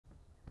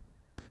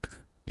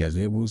Der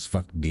Servus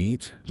Wat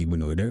Geht, liebe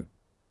Leute.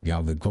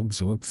 Ja, willkommen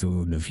zurück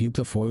zu der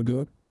 4.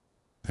 Folge.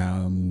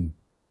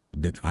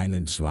 Das 1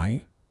 und 2.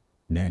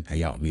 Ne,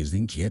 ja, wir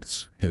sind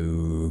jetzt,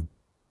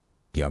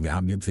 ja, wir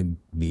haben jetzt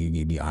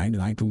die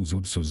Einleitung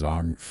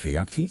sozusagen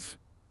fertig.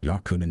 Ja,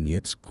 können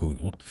jetzt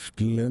Koop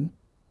spielen.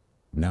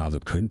 Na,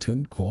 also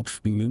könnten Koop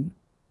spielen.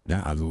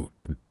 Na, also,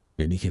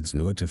 wenn ich jetzt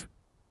Leute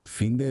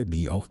finde,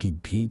 die auch die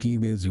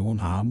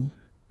PG-Version haben,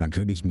 dann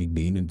könnte ich mit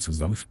denen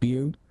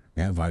zusammenspielen.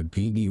 Ja, weil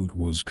PG und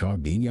USK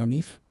gehen ja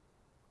nicht.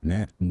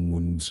 Ne,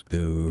 und,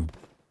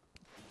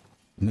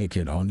 ne,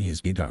 geht auch nicht.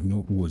 Es geht halt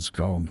nur USK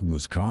und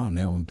USK,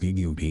 ne, und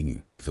PG und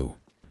PG. So.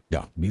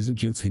 Ja, wir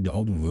sind jetzt in der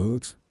Open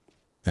World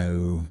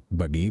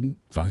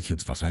übergeben. Sag ich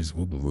jetzt, was heißt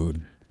Open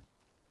World?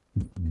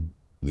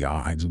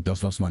 Ja, also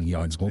das, was man hier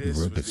als Open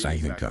World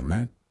bezeichnen kann,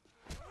 ne?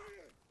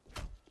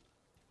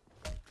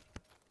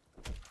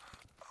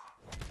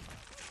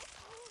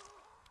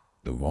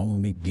 So,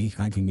 warum gehe ich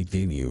eigentlich mit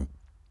dem hier?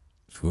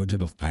 Ich wollte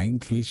doch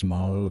eigentlich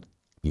mal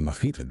die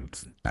Machete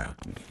nutzen. Ja,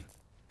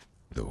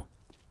 so.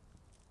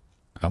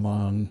 Kann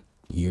man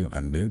hier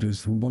ein Bild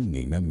suchen?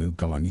 Nee, ne,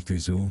 kann man nicht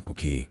so.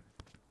 Okay.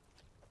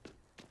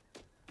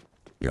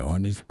 Ja,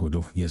 nicht. Wo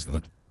doch, hier ist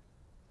was.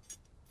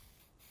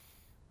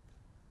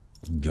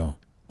 Ja.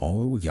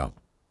 Oh, ja.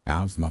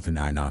 Erstmal von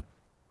einer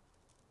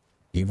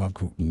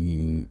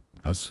Evacuation.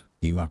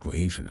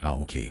 Ah,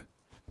 okay.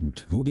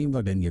 Und wo gehen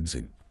wir denn jetzt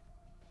hin?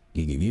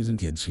 Wir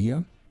sind jetzt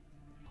hier.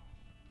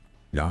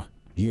 Ja,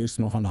 hier ist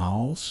noch ein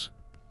Haus.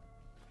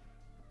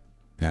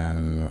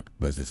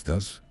 Was ist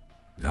das?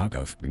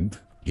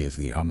 Lagerspind. Hier ist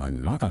die haben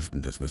ein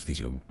Lagerspind, das wüsste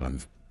ich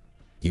irgendwann.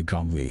 Hier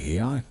kamen wir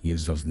her. Hier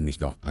ist das nicht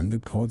noch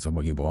angekreuzt,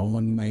 aber hier brauchen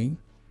wir nicht mehr hin.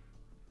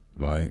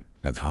 Weil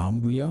das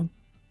haben wir.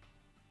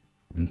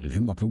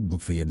 Und mal gucken,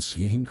 ob wir jetzt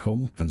hier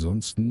hinkommen.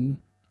 Ansonsten.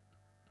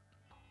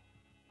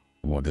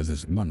 Boah, das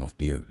ist immer noch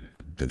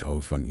das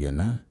Haus von ihr,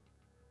 ne?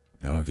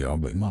 Ja, wir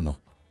haben immer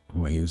noch.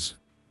 Aber hier ist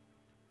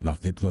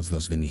noch etwas,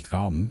 was wir nicht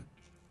haben.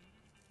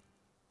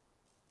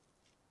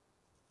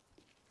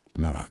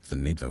 Na, das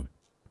nicht so.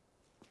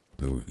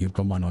 So, hier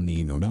kommen wir noch nie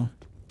hin, oder?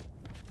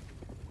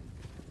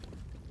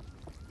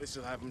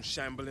 This'll have him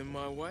shambling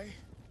my way.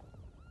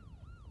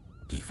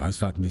 Ich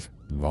weiß halt nicht,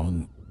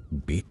 warum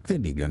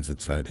betet die ganze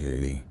Zeit,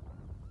 hey.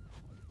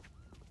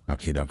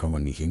 Okay, da kommen wir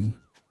nicht hin.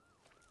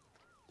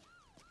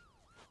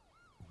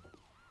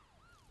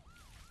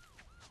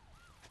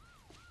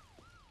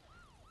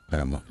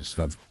 Ist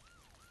was.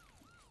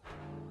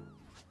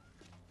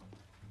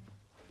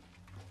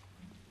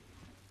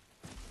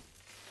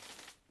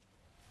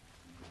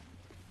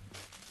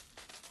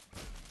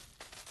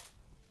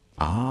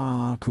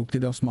 Ah, guck dir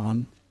das mal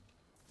an.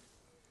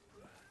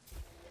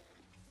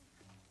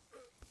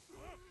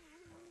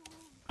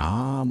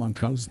 Ah, man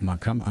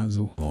kann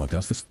also, oh,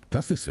 das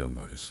ist ja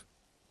Neues.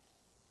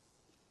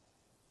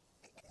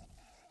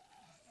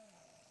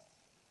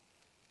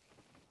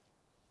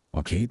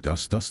 Okay,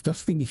 das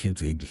finde ich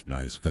jetzt wirklich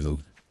nice. Also,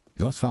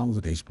 das haben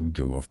sie echt gut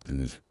gemacht,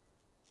 finde ich.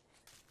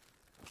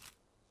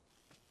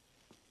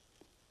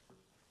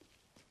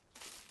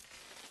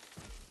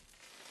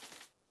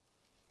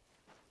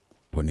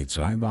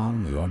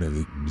 Polizeiwagen, ja, der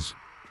liegt ein bisschen.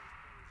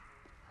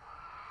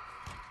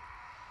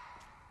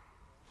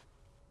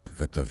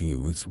 Batterie,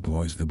 willst du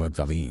brauchst eine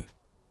Batterie?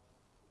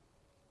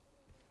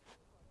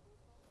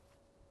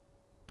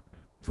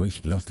 So,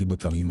 ich lasse die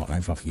Batterie mal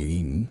einfach hier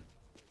liegen.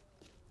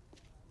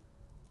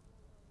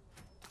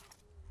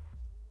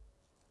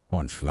 Oh,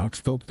 ein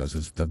Schlagstock, das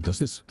ist,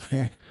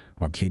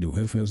 okay, du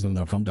hilfst mir, und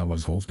da kommt da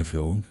was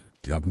rausgeflogen.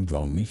 Ja gut,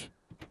 warum nicht?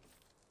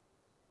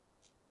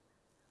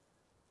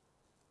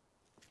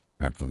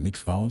 Da kommt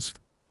nichts raus.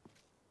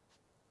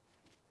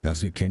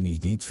 Das hier kenne ich,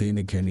 die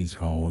Szene kenne ich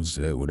raus,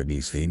 oder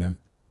die Szene.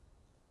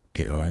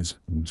 Okay,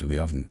 eins, um zu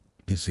werfen.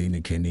 Die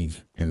Szene kenne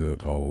ich,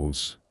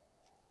 raus.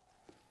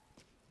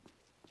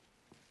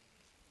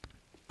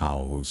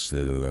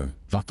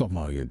 Sag doch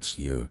mal jetzt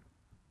hier,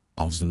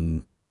 aus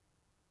dem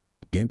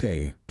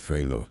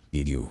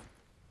Gameplay-Trailer-Video.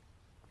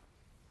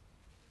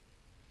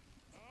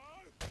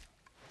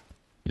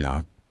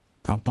 Ja,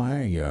 Papa,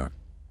 ja.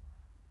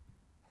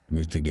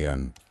 Möchte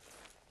gern.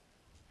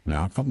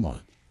 Ja, komm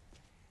mal.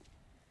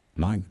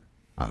 Nein.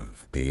 Ah,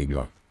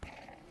 Digga.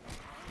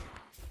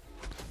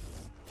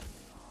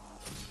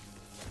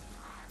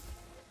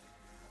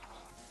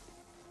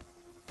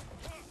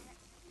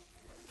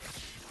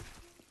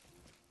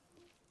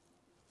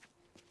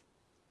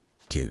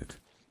 Killed.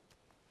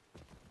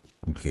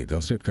 Okay,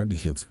 das hier könnte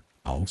ich jetzt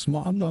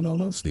ausmachen oder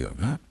alles hier,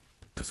 ne?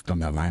 Das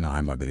kann ja reiner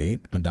einmal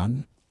drehen und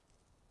dann.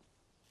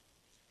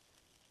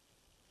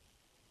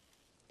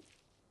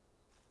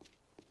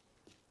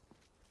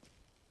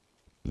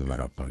 So war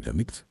das mal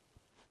damit.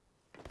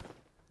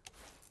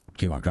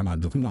 Okay, man kann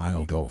halt drüber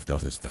einmal drauf.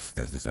 Das ist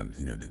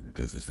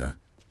der.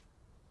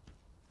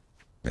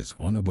 Jetzt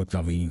ohne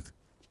Batterie.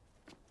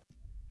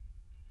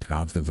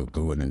 Karte für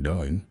grünen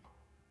Dörren.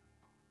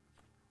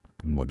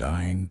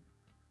 Modern.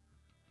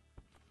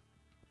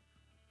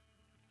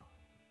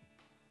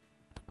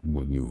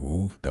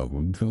 Jo,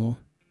 darunter.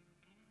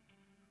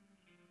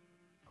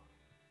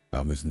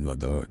 da müssen wir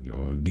da, ja,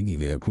 Dinge,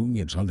 wir gucken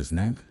jetzt alles,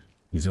 ne?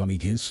 Wie soll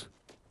ich es?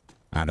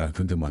 Ah, da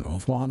könnte man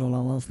aufbauen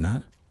oder was,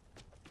 ne?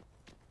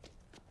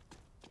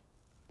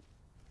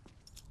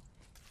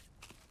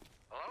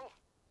 Hello?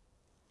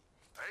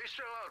 Are you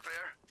still out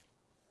there?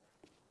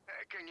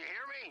 Hey, can you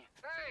hear me?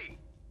 Hey!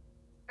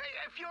 Hey,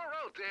 if you're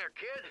out there,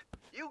 kid,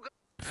 you go...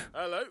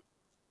 Hello?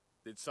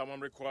 Did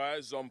someone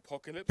require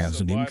Zompocalypse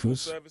Hast du den survival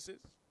Schuss? services?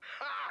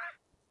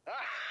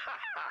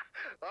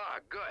 Ah,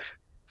 good.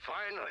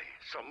 Finally,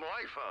 some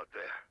life out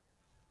there.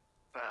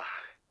 Well,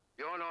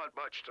 you're not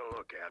much to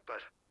look at,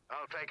 but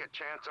I'll take a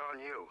chance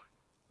on you.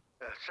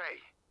 Say,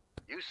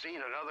 you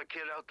seen another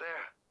kid out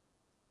there?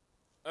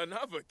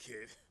 Another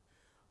kid?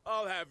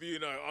 I'll have you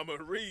know I'm a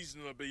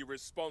reasonably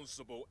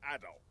responsible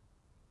adult.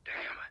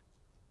 Damn it.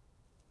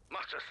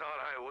 Must have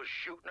thought I was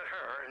shooting at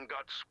her and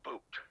got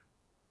spooked.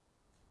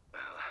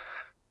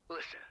 Well,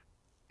 listen,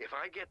 if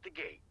I get the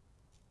gate,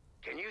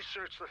 can you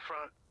search the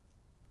front?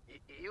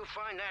 You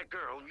find that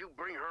girl, you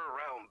bring her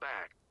around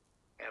back,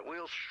 and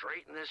we'll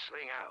straighten this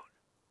thing out.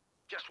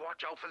 Just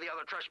watch out for the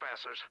other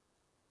trespassers.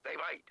 They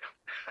bite.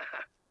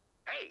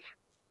 Hey,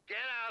 get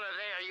out of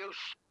there, you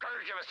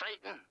scourge of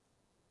Satan!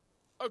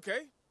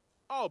 Okay,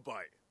 I'll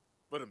bite.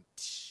 But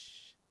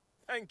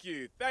thank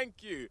you,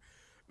 thank you.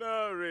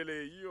 No,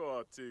 really, you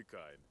are too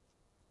kind.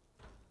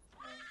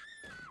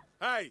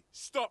 Hey,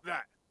 stop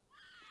that!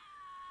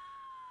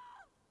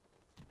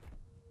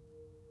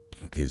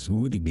 Okay,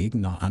 suche die Wege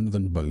nach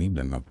anderen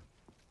Überlebenden ab.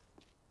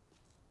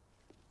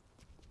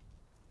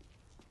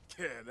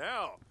 Yeah,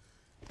 now,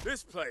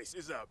 this place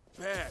is a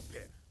bear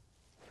pit.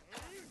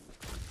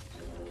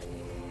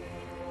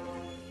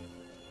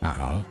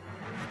 Aha.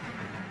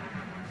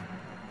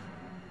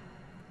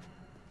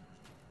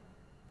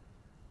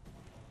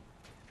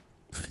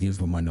 Hier ist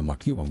wohl meine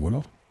Markierung,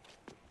 oder?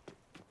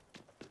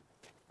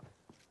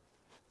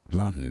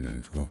 Klar,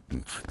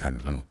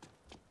 keine Ahnung.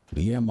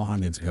 Wir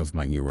machen jetzt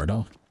erstmal hier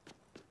weiter.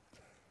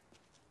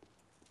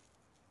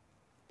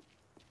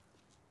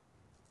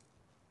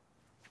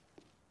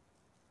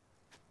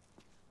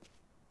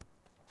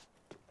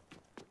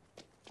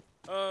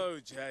 Oh,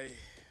 Jay,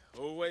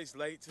 always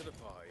late to the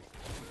party.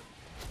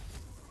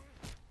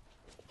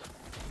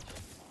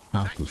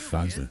 Ach du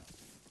Scheiße.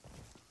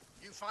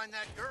 You find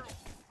that girl?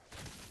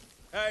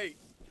 Hey,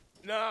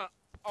 nah,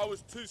 I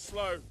was too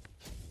slow.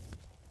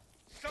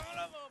 Son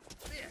of a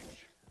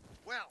bitch!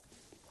 Well,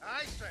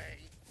 I say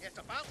it's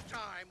about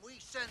time we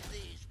send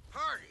these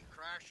party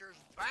crashers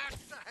back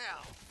to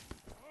hell.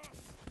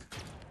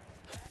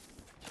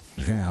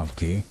 Ja,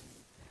 okay.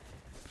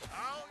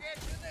 I'll get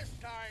you this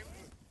time.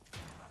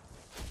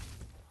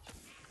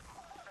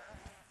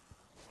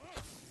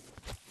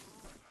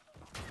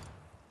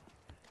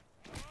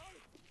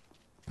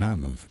 Na,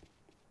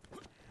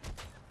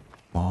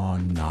 oh,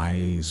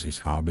 nice.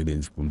 Ich habe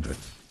den Spund.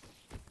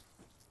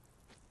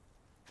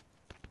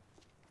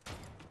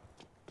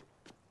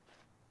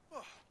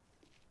 Oh,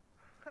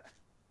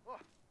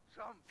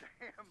 some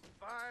damn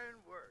fine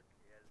work,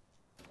 kid.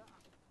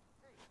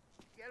 Hey,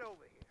 get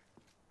over here.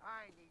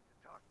 I need to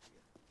talk to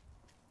you.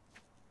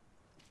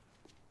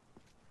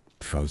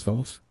 Schaust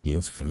aus? Hier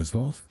ist alles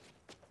aus.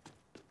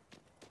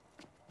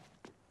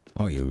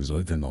 Oh, ihr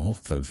sollt noch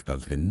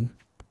Hochzeitsplatz finden.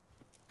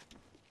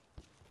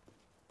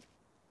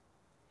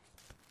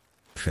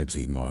 Schätze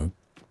ich mal.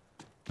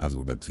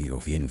 Also, das sieht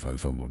auf jeden Fall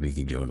vermutlich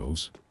ideal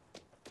aus.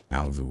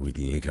 Also, mit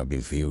die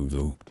EKBC und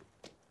so.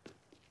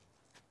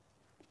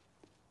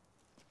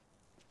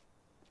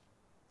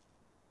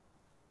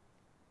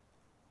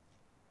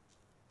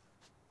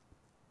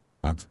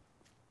 Was?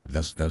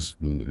 Dass das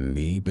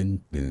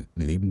lebende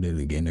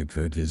Legende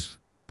Curtis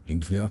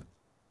Ingwer?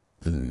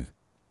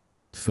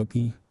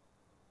 Fucky?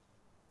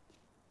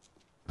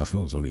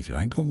 Achso, soll ich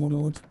reinkommen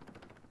oder was?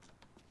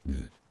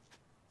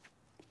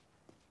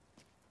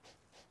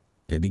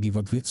 Der Diggi,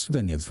 was willst du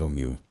denn jetzt von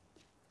mir?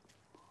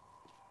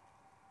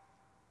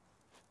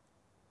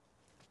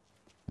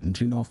 Sind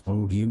sie noch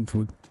geben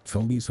für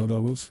Zombies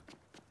oder was?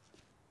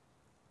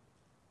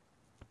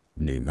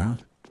 Nee, na?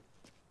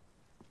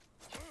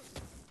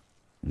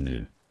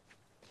 Nee.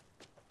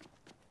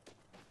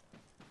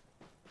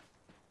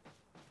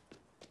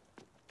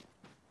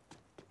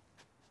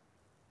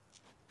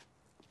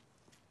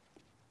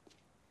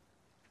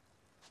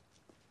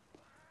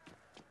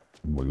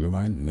 Wollen wir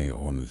rein? Nee,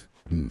 auch nicht.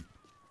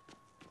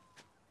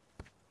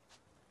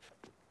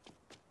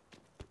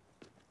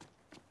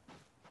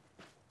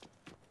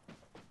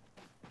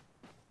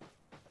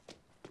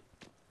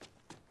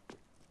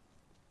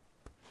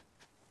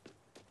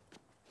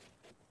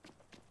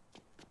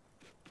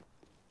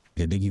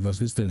 Ja, Diggi, was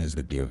ist denn jetzt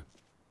mit dir?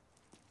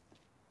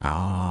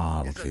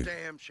 Ah, It's a okay.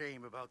 damn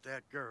shame about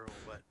that girl,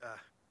 but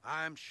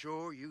I'm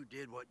sure you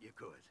did what you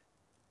could.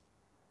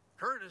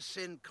 Curtis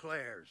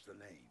Sinclair's the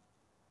name.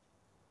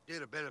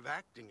 Did a bit of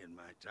acting in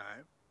my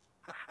time.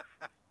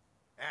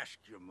 Ask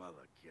your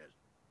mother, kid.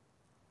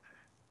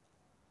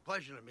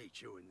 Pleasure to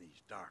meet you in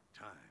these dark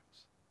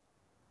times.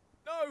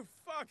 No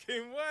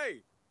fucking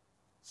way!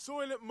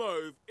 Soylent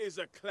Mauve is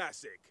a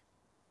classic.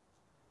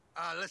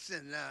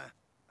 Listen,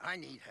 I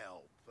need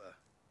help.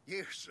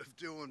 Years of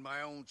doing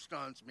my own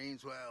stunts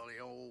means, well,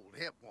 the old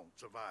hip won't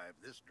survive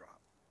this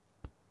drop.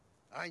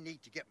 I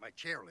need to get my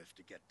chairlift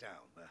to get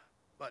down,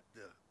 but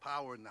the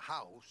power in the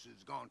house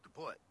is gone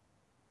kaput.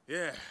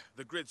 Yeah,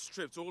 the grid's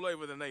stripped all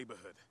over the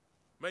neighborhood.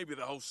 Maybe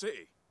the whole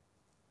city.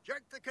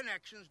 Check the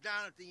connections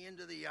down at the end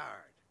of the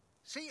yard.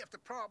 See if the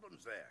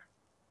problem's there.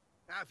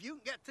 Now, if you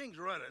can get things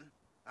running,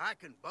 I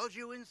can buzz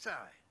you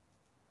inside.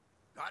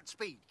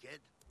 Godspeed, kid.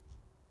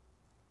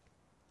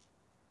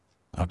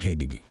 Okay,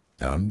 Diggi.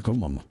 Dann gucken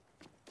wir mal.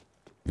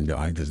 Wenn der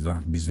alte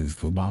sagt, ein bisschen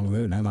vorbei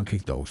will, dann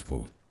kriegt er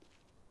Ausbruch.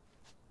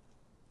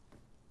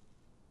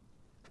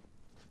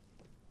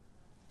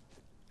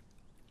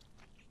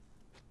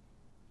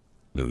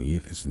 So,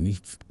 hier ist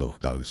nichts, doch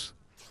da ist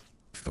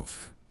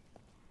Stoff.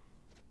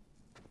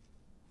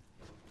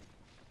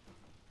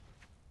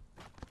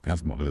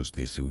 Erstmal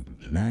lustig suchen.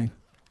 Nein.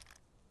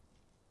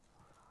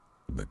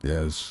 Aber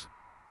das...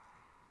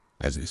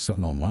 Es ist doch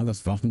normal,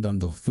 dass Waffen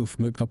dann doch so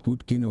schnell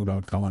kaputt gehen,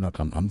 oder kann man das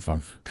am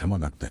Anfang, kann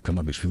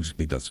man bestimmt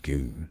später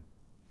skillen.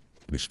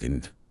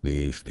 Bestimmt.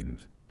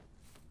 Bestimmt.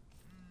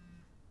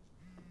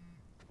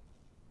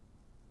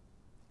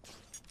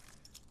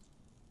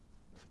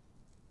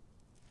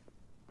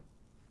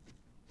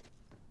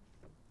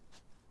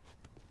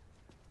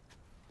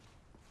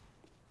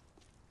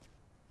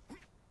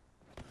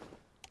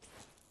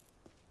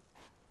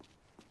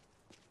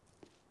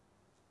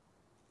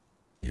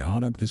 Ja,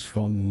 das ist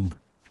schon...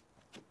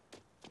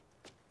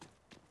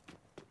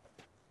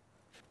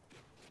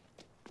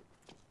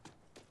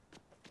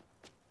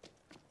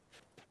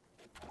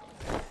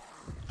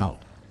 Au.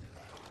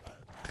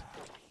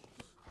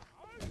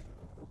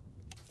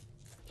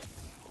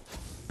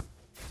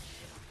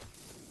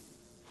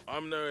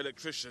 I'm no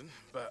electrician,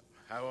 but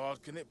how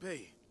hard can it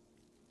be?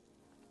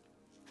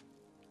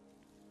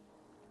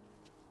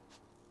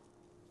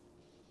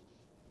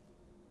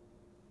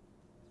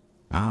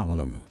 Ah,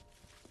 warte mal.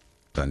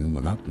 Dann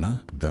nehmen wir ab, ne?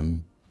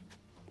 Dann...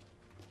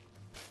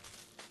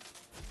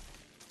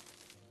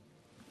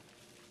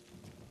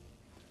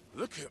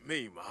 Look at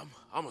me, Mum.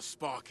 I'm a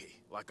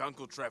Sparky, like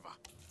Uncle Trevor.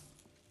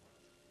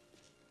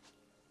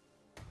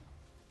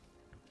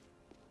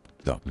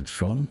 Das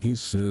schon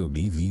ist,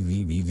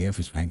 wie wäre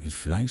es eigentlich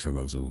Fleisch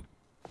oder so?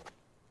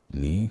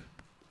 Nee.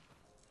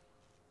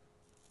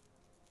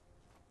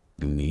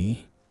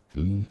 Nee.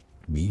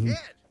 Wie? Kid,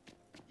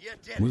 you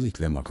did Muss it. ich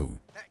gleich mal gucken.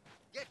 Hey,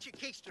 get your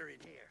keister in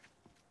here.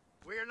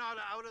 We're not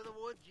out of the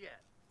woods yet.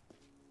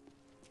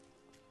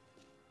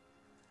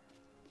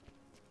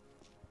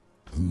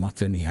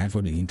 Macht er nicht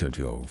einfach die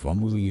Hintertür auf?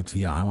 Warum muss ich jetzt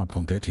hier einmal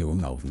komplett hier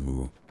rumlaufen?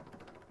 Wo?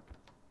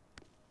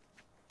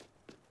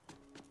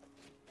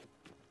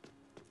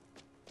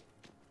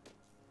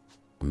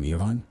 Und hier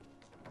rein?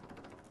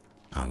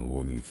 Ah,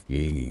 wo die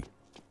Pflege.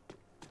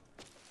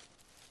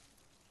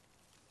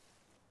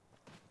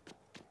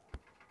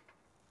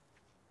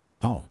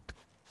 Oh.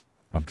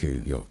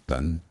 Okay, ja,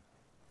 dann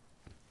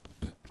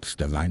ist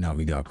der Weiner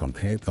wieder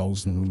komplett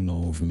draußen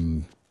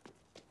rumlaufen.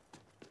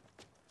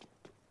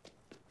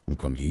 Und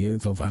kommt hier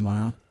jetzt auf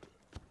einmal her?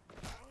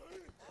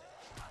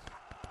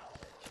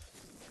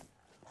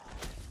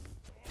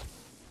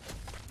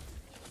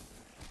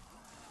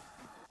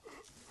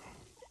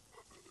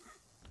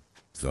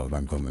 So,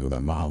 dann kommen wir,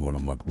 dann machen wir noch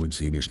mal kurz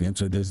hier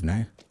geschnitzeltes,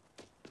 ne?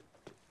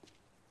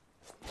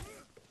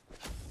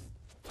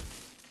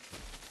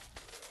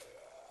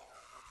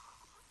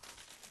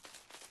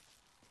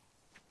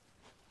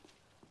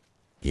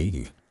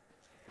 Gege.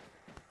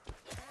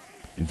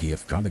 Die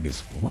jetzt gerade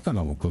gesprochen,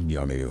 aber kommen die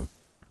alle hier.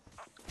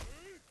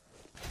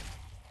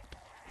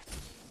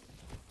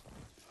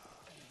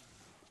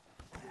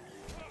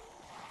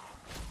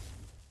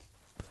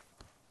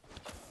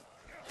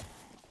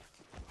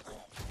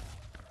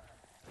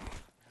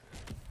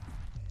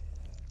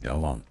 Ja,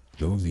 Mann,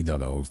 so sieht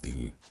das aus,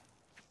 Digi.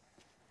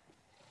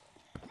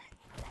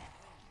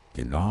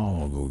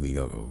 Genau so sieht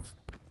das aus.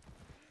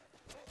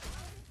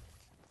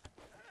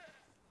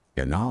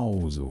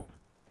 Genau so.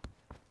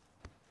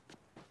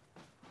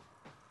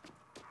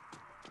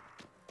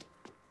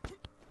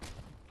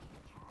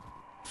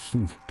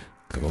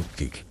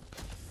 Grottig.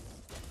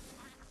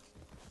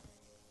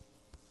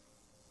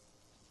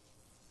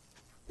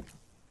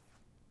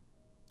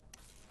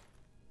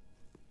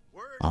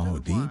 Word Oh, to the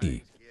Dee wise, Dee.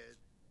 kid.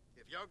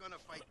 If you're gonna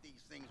fight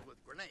these things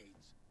with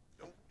grenades,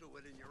 don't do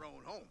it in your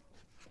own home.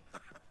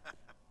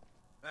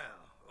 Well,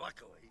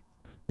 luckily.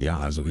 Ja,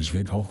 also ich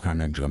will auch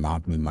keine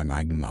Granaten in meinem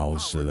eigenen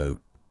Haus zünden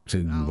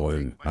I'll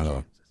wollen. take my Also,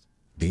 chances.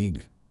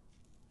 Ding.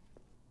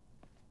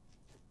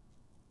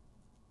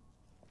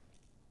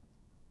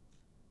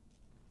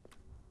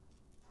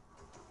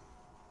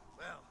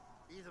 Well,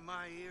 either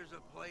my ears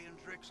are playing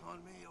tricks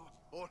on me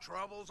or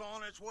trouble's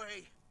on its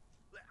way.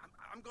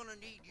 I'm gonna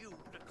need you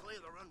to clear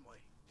the runway.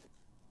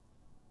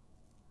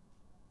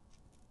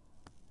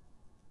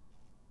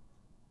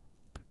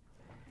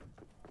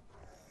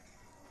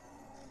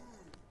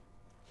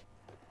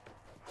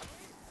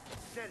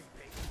 Steady,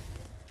 baby.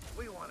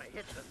 We want to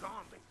hit the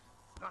zombies,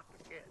 not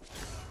the kids.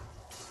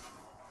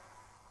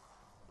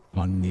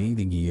 Oh nee,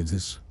 Digi, jetzt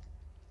ist...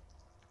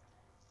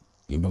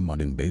 Gehen wir mal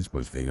den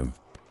Baseballschläger.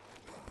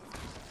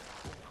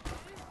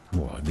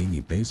 Boah,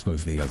 Digi,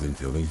 Baseballschläger sind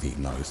so richtig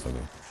nice,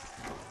 oder?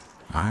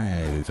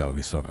 Alter,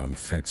 ist doch am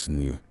fetzen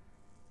hier.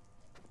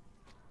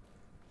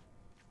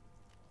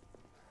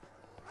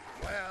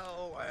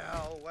 Well,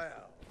 well,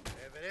 well.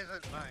 If it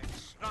isn't my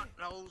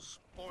snot-nosed,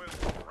 spoiled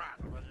brat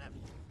of a nephew.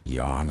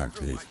 Ja, Threw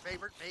natürlich. my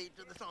favorite maid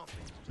to the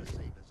sausage to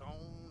save his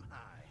own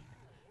hide.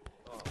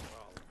 Oh,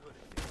 well, good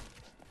of him.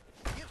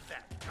 Give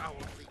that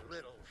cowardly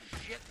little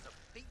shit the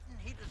beating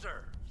he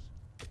deserves.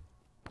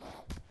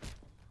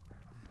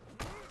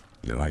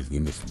 Ja, weiß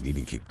nicht, müssen die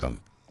gekickt haben.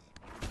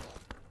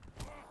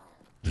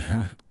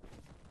 Ja.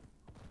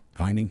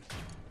 Reining.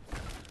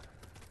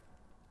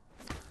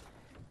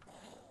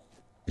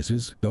 Es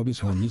ist, glaube ich,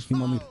 schon nicht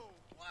immer mit... Oh,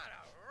 what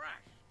a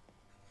rush!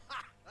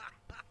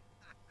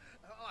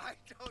 Oh, I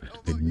don't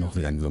know Bin about noch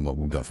you, langsamer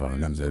runterfahren,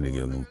 ganz ehrlich.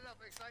 but Also.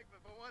 enough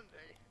excitement for one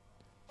day.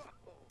 Oh.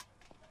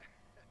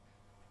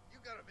 You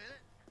got a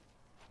minute?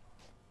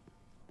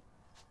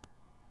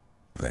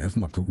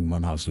 Erstmal gucken,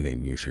 wann hast du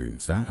denn hier schön?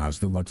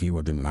 Hast du was hier,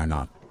 was dem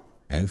einer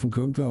helfen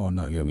könnte?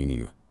 Oder irgendwie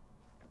nicht?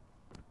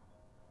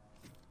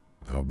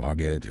 Ja,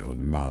 Bargeld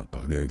und mal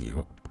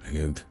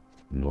Bargeld.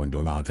 9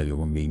 Dollar hat er hier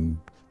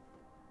rumliegen.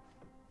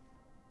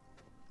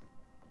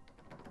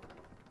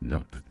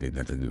 Ja,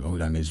 das ist auch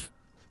dann nicht.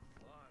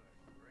 A lot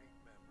of great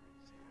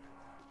memories here.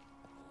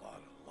 A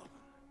lot of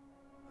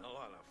loving. A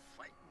lot of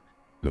fighting.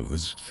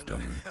 Los, And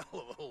dann. a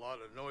hell of a lot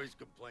of noise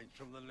complaints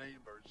from the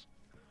neighbors.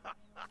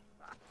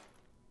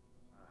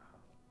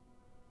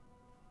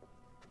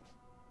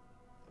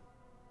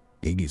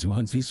 Iggy, so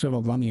siehst du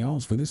aber gar nicht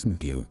aus. Was ist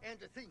mit dir? And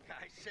to think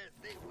I said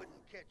they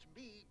wouldn't catch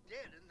me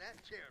dead in that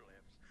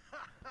chairlift.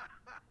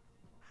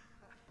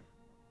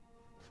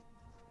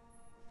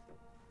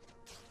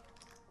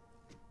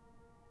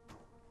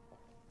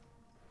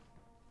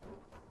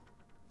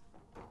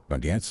 Was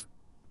jetzt?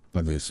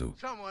 Was willst du?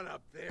 Someone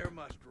up there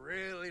must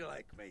really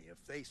like me if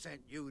they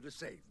sent you to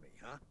save me,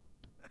 huh?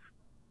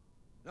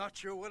 Not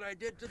sure what I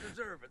did to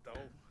deserve it,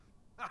 though.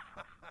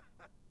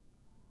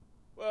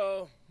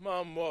 Well,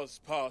 Mum was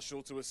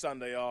partial to a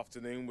Sunday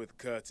afternoon with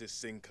Curtis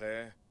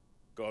Sinclair.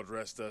 God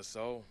rest her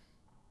soul.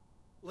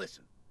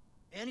 Listen,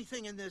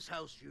 anything in this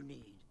house you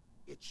need,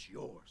 it's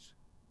yours.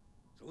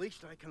 It's the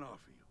least I can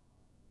offer you.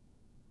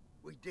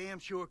 We damn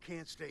sure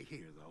can't stay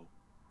here, though.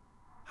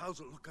 How's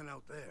it looking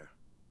out there?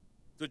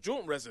 The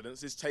joint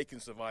residence is taking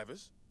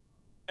survivors.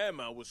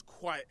 Emma was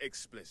quite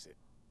explicit.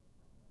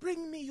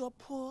 Bring me your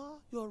poor,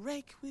 your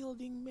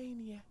rake-wielding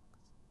maniacs.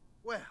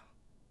 Well,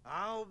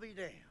 I'll be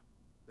damned.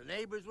 The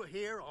neighbors were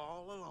here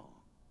all along.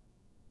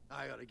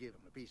 I ought to give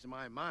them a piece of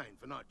my mind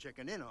for not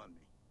checking in on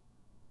me.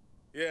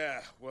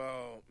 Yeah,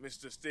 well,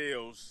 Mr.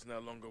 Steele's no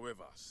longer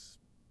with us.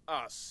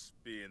 Us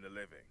being the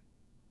living.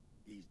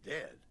 He's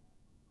dead.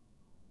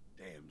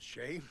 Damn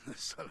shame. The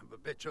son of a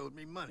bitch owed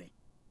me money.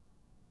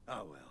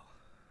 Oh, well.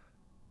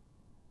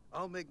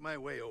 I'll make my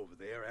way over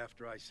there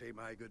after I say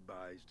my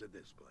goodbyes to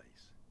this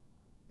place.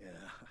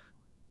 Yeah,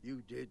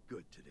 you did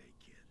good today,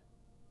 kid.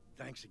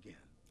 Thanks again.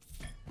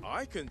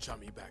 I can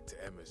chum you back to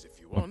Emma's if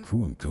you Oh, want.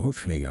 cool,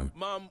 Torschläger.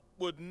 Mum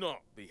would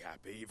not be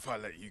happy if I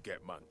let you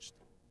get munched.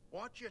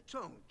 Watch your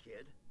tone,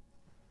 kid.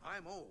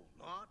 I'm old,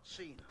 not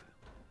senile.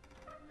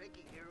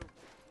 Taking care of...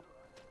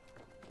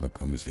 Was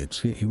kommt es jetzt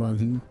hier überall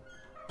hin?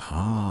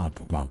 Ah,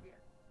 guck mal.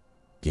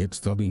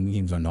 Jetzt habe ich nicht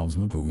in sein Haus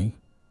gucken.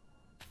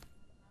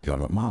 Ja,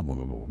 das machen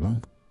wir wohl,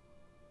 ne?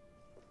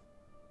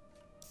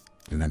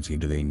 Und dann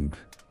sieht er den...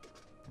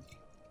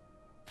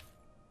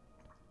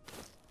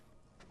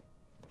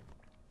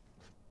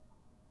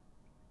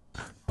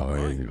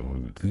 Also,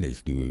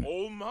 natürlich, die...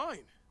 All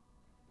mine.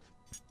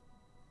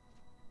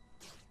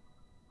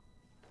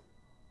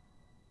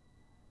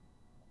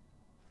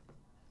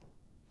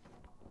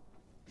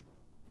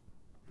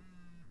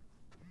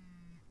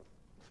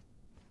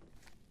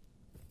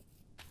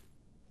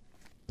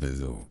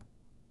 So.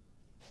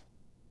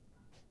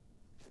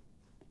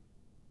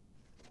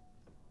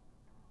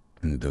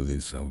 Und das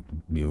ist auch...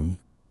 Ja.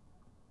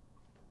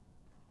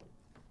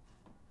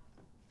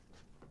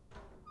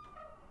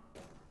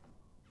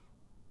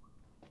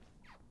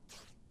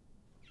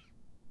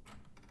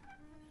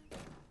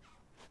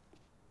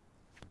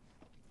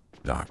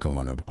 Da kann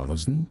man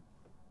draußen.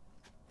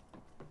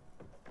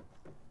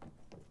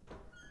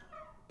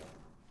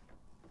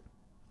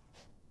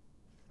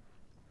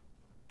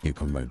 Hier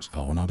kommen wir jetzt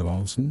auch nach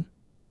draußen.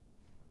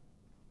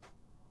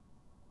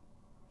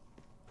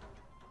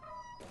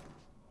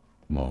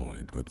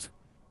 Moin, gut.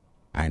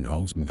 Ein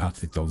Haus mit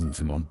 80.000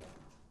 Zimmern.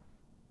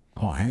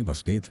 Oh, hey,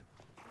 was geht?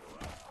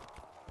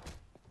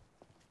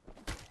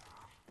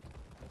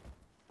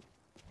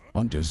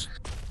 Und es.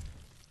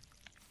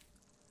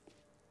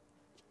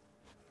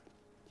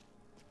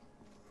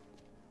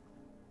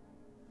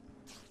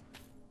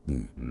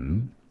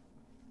 Mhm.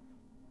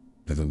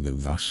 Also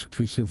eine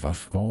Waschküche,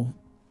 Waschfrau.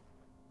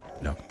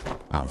 Ja,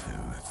 also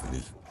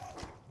natürlich.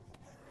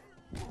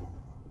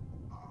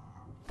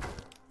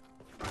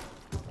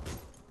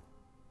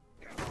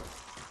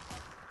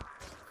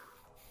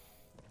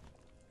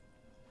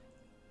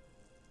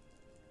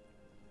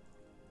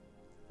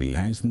 Wie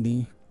heißen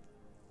die?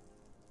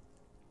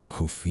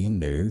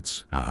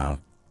 Coffee-Nails? Aha.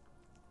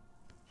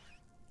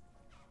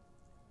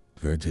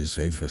 Wird es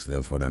Safest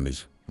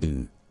erforderlich?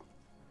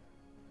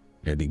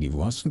 Ja, die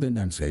was denn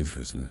ein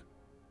Safest?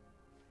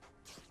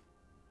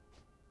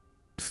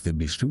 Das ist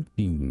bestimmt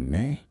die,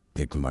 ne?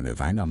 Der guck mal, der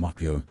Weiner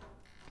macht ja,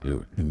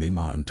 nimm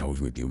mal einen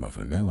Tausch mit dir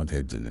machen, ne? Was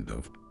hält sie denn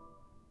drauf?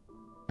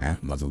 Ja,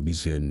 mal so ein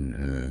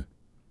bisschen,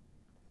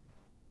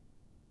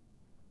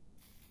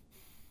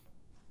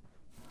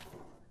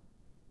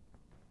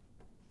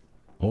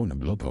 oh, eine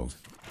Blockhaus.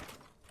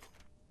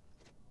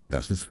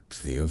 Das ist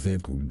sehr, sehr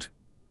gut.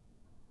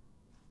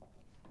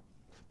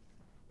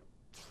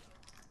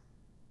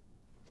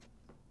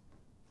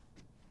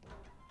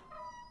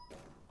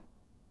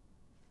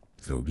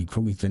 So, wie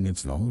komme ich denn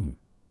jetzt nach oben?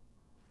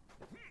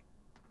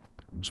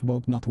 Ist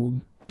überhaupt nach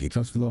oben? Geht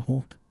das wieder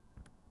hoch?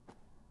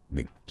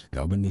 Nee, ich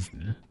glaube nicht,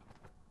 ne?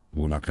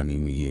 Oder kann ich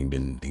mich hier in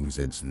den Ding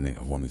setzen? Ne,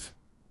 warum nicht?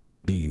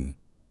 Den.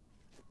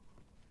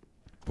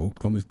 Wo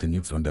komme ich denn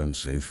jetzt unter den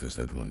Safe ist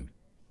da drin?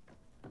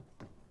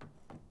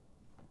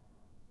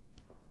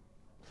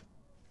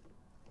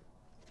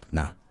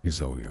 Na,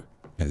 ist auch hier.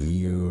 Also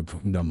hier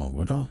gucken da mal,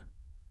 oder?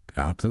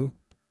 Karte.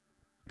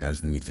 Da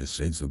ist nämlich das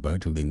Safe,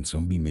 sobald du den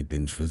Zombie mit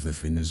den Schlüssel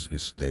findest,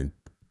 ist der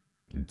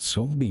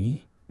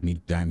Zombie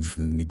mit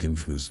dem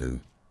Schlüssel.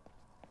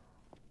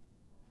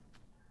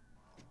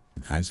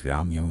 Das heißt, wir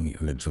haben ja auch nicht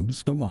alle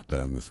Zombies gemacht,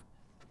 da müssen.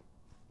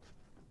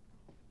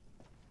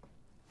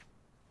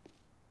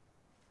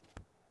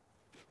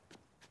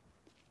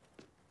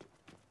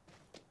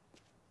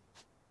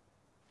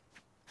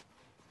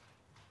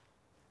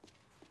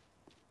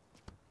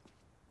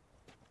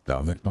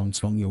 Da wird noch ein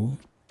Zombie hoch.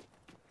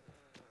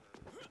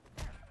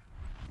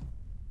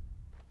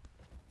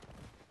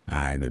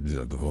 Eine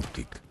dieser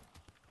Optik.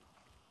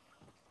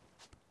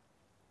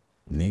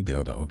 Nee, der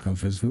hat auch keinen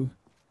Versuch.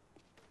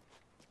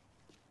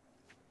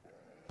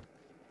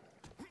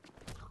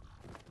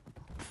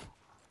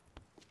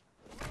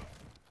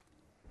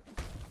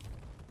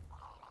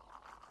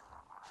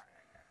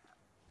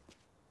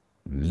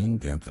 Nee,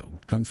 der hat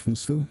auch keinen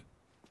Versuch.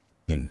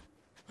 Hin.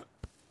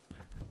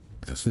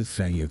 Das ist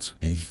ja jetzt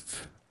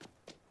echt.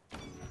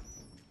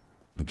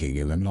 Okay,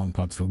 hier werden noch ein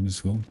paar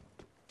Zombies rum.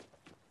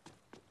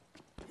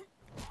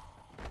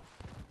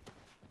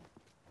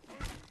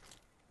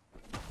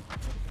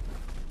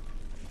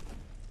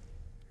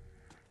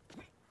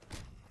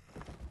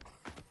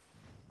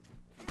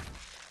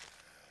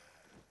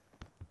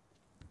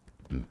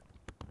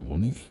 Wo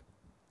nicht?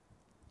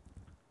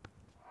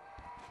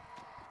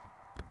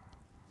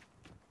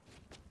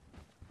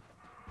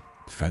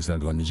 Ich weiß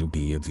halt gar nicht, ob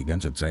die jetzt die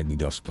ganze Zeit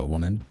wieder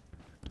spawnen.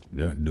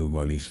 Ja, nur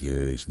weil ich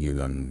hier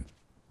dann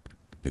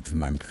mit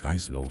meinem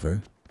Kreis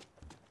laufe.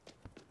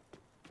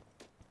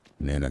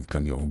 Ne, das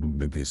kann ja auch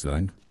unglücklich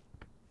sein.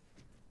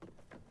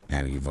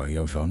 Ja, die war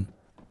hier schon.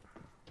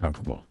 Ja,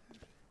 guck mal.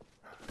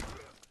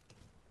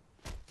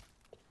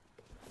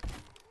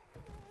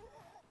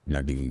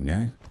 Ja, die,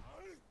 ne?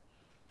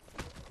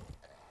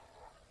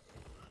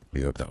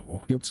 Die hat da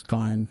auch jetzt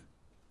keinen.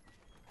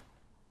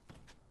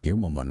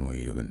 Gehen wir mal nur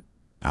hier hin.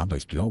 Aber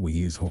ich glaube,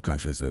 hier ist auch kein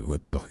Schlüssel.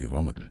 Wird doch hier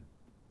vermitteln.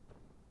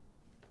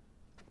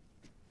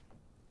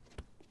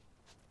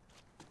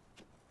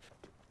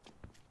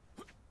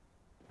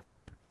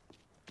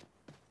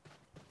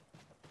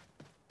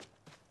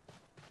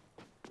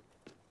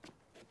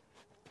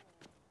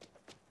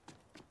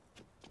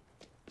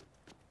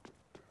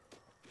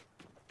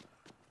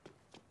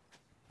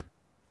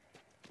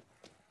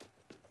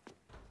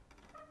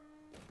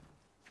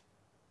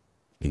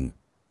 Ding.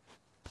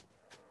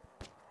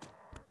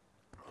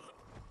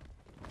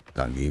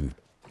 Daneben.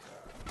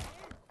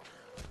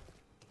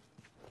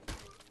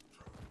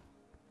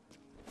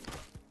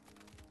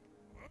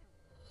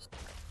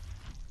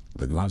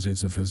 Das war's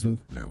jetzt der Schlüssel?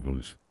 Ja, wohl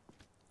nicht.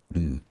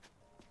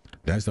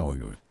 Da ist auch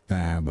gut.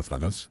 Was war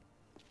das?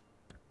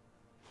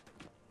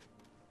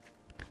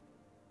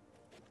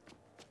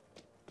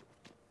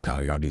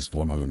 Ja, die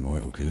spawnen alle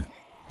neu, okay.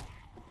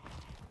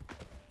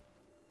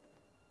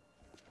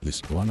 Die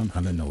spawnen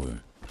alle neu.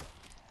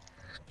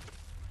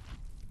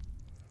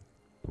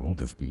 Oh,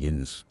 das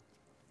begins.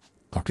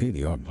 Okay,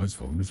 ja, weiß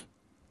warum nicht.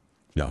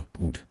 Ja,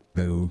 gut.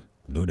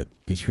 Leute,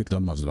 ich würde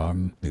dann mal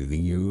sagen, das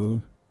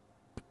Video.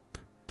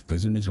 Ich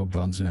weiß nicht, ob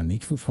wir uns in der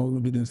nächsten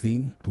Folge wieder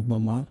sehen. Gucken wir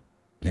mal.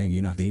 Ja,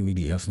 je nachdem, wie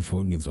die ersten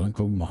Folgen jetzt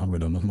ankommen, machen wir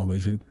dann nochmal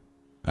welche.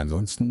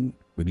 Ansonsten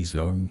würde ich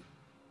sagen,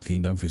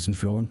 vielen Dank fürs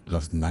Zuschauen.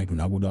 Lasst ein Like und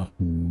ein Abo da.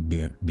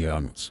 Wir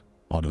hören uns.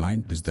 Haut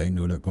rein, bis dahin,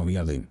 oder komm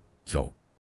wiedersehen. Ciao.